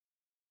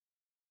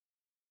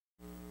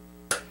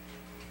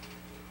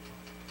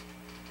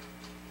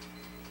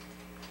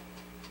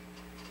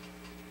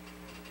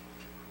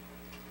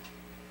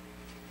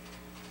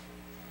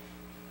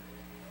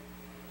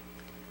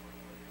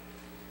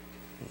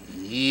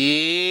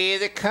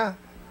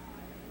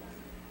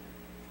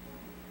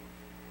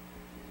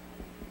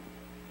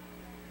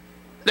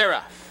They're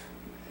off.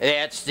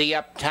 That's the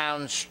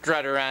Uptown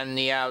Strutter on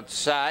the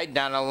outside.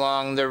 Down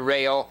along the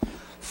rail,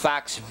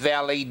 Fox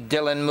Valley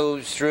Dillon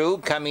moves through,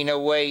 coming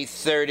away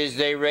third as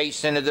they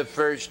race into the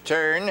first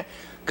turn.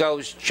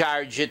 Goes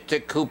Charge It to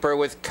Cooper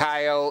with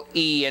Kyle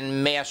E.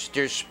 and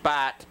Master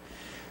Spot.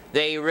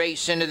 They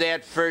race into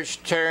that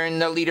first turn.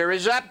 The leader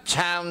is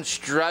Uptown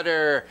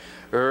Strutter.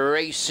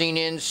 Racing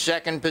in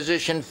second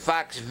position,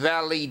 Fox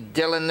Valley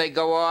Dillon. They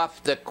go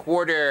off the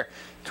quarter.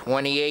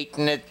 28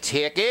 in the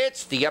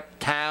tickets. The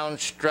Uptown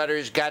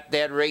Strutter's got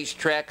that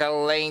racetrack a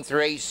length.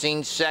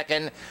 Racing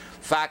second,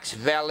 Fox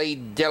Valley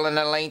Dillon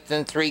a length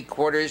and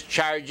 3/4.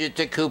 Charge It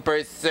to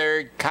Cooper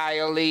third.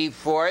 Kyle Lee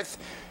fourth.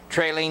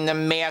 Trailing the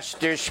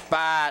Master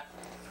Spot.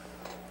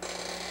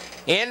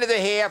 Into the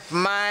half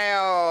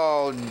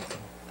mile.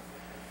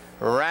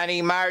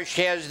 Ronnie Marsh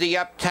has the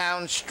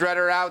Uptown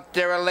Strutter out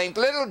there a length.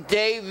 Little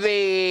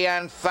Davy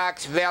on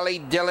Fox Valley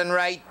Dillon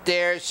right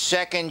there.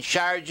 Second,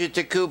 Charge It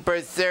to Cooper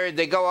third.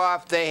 They go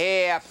off the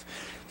half.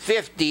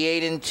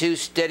 58 and 2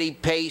 steady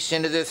pace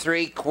into the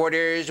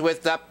 3/4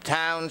 with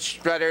Uptown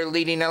Strutter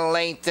leading a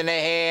length and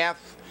a half.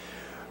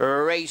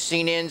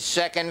 Racing in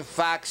second,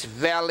 Fox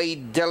Valley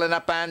Dillon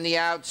up on the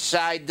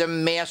outside. The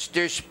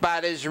Master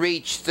Spot has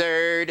reached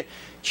third.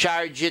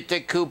 Charge It to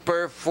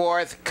Cooper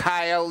fourth.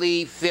 Kyle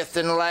Lee fifth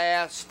and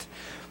last.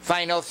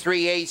 Final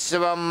 3/8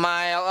 of a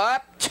mile.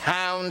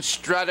 Uptown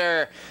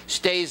Strutter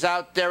stays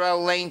out there a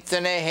length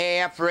and a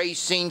half.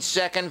 Racing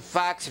second,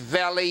 Fox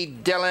Valley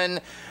Dillon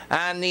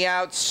on the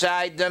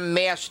outside. The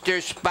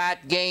Master Spot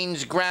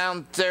gains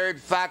ground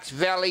third. Fox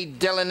Valley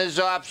Dillon is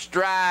off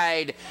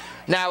stride.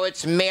 Now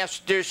it's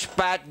Master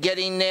Spot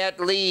getting that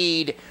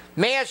lead.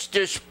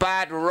 Master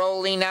Spot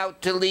rolling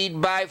out to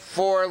lead by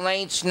 4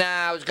 lengths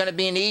now. It's going to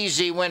be an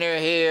easy winner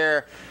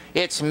here.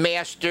 It's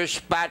Master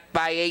Spot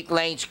by 8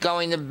 lengths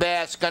going the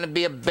best. Going to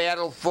be a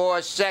battle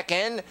for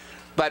second,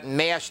 but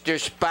Master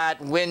Spot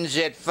wins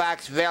it.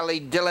 Fox Valley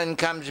Dillon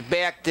comes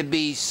back to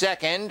be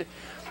second.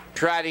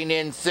 Trotting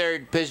in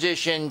third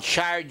position,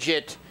 Charge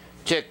It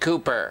to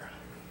Cooper.